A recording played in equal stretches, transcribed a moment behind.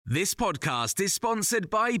This podcast is sponsored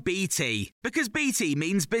by BT, because BT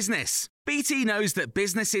means business. BT knows that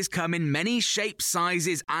businesses come in many shapes,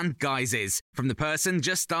 sizes and guises, from the person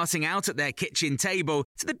just starting out at their kitchen table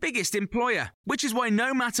to the biggest employer, which is why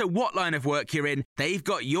no matter what line of work you're in, they've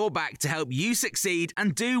got your back to help you succeed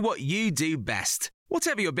and do what you do best.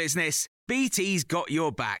 Whatever your business, BT's got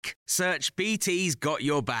your back. Search BT's got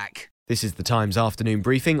your back. This is the Times afternoon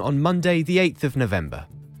briefing on Monday, the 8th of November.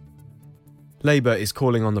 Labour is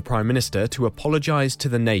calling on the Prime Minister to apologise to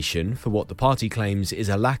the nation for what the party claims is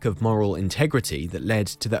a lack of moral integrity that led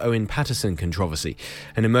to the Owen Paterson controversy.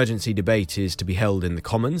 An emergency debate is to be held in the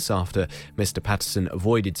Commons after Mr Paterson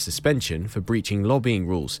avoided suspension for breaching lobbying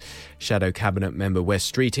rules. Shadow Cabinet member Wes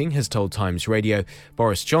Streeting has told Times Radio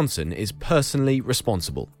Boris Johnson is personally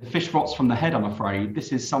responsible. The fish rots from the head, I'm afraid.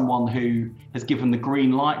 This is someone who has given the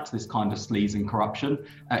green light to this kind of sleaze and corruption.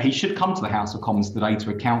 He should come to the House of Commons today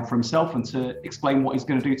to account for himself and to explain what he's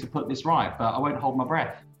going to do to put this right, but I won't hold my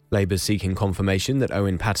breath. Labour's seeking confirmation that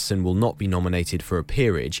Owen Paterson will not be nominated for a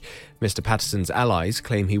peerage. Mr Paterson's allies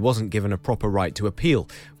claim he wasn't given a proper right to appeal,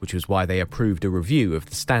 which was why they approved a review of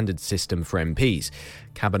the standard system for MPs.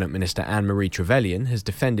 Cabinet Minister Anne-Marie Trevelyan has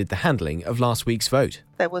defended the handling of last week's vote.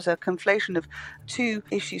 There was a conflation of two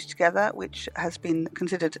issues together, which has been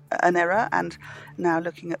considered an error, and now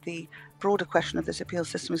looking at the broader question of this appeal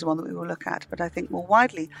system is one that we will look at. But I think more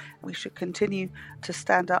widely, we should continue to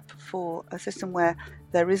stand up for a system where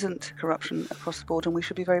there isn't corruption across the board, and we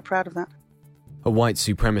should be very proud of that. A white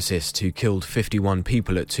supremacist who killed 51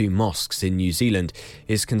 people at two mosques in New Zealand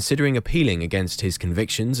is considering appealing against his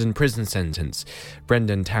convictions and prison sentence.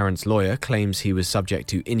 Brendan Tarrant's lawyer claims he was subject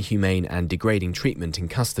to inhumane and degrading treatment in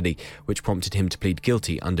custody, which prompted him to plead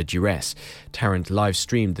guilty under duress. Tarrant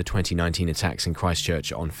live-streamed the 2019 attacks in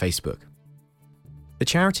Christchurch on Facebook. The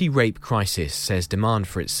charity Rape Crisis says demand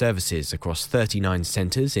for its services across 39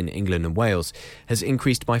 centres in England and Wales has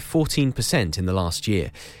increased by 14% in the last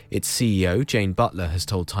year. Its CEO, Jane Butler, has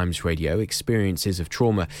told Times Radio experiences of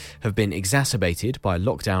trauma have been exacerbated by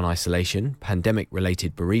lockdown isolation,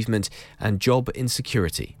 pandemic-related bereavement and job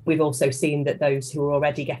insecurity. We've also seen that those who are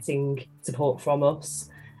already getting support from us,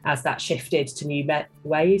 as that shifted to new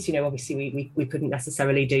ways, obviously we couldn't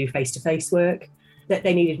necessarily do face-to-face work, that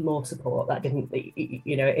they needed more support. That didn't,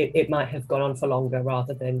 it might have gone on for longer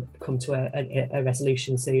rather than come to a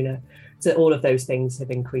resolution sooner. So all of those things have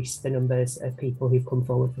increased the numbers of people who've come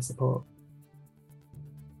forward for support.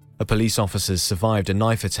 A police officer survived a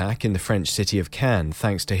knife attack in the French city of Cannes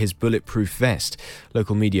thanks to his bulletproof vest.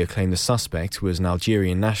 Local media claim the suspect was an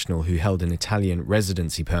Algerian national who held an Italian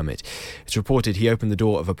residency permit. It's reported he opened the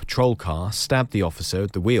door of a patrol car, stabbed the officer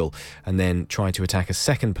at the wheel, and then tried to attack a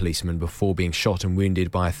second policeman before being shot and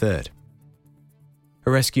wounded by a third. A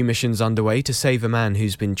rescue mission's underway to save a man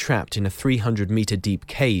who's been trapped in a 300-metre deep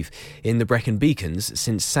cave in the Brecon Beacons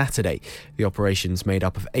since Saturday. The operation's made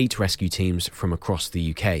up of 8 rescue teams from across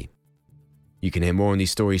the UK. You can hear more on these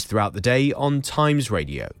stories throughout the day on Times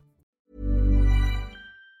Radio.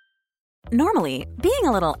 Normally, being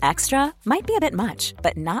a little extra might be a bit much,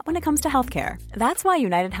 but not when it comes to healthcare. That's why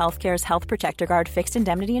United Healthcare's Health Protector Guard fixed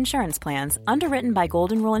indemnity insurance plans, underwritten by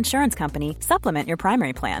Golden Rule Insurance Company, supplement your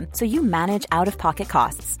primary plan so you manage out-of-pocket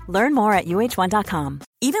costs. Learn more at uh1.com.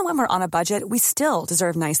 Even when we're on a budget, we still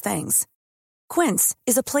deserve nice things. Quince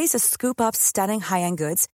is a place to scoop up stunning high-end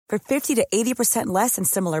goods for 50 to 80% less than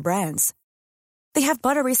similar brands. They have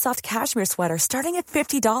buttery soft cashmere sweaters starting at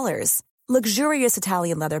 $50, luxurious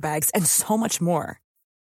Italian leather bags, and so much more.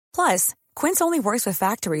 Plus, Quince only works with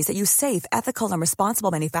factories that use safe, ethical, and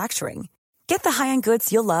responsible manufacturing. Get the high-end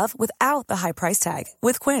goods you'll love without the high price tag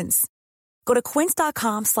with Quince. Go to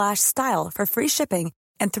quince.com/style for free shipping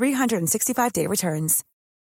and 365-day returns.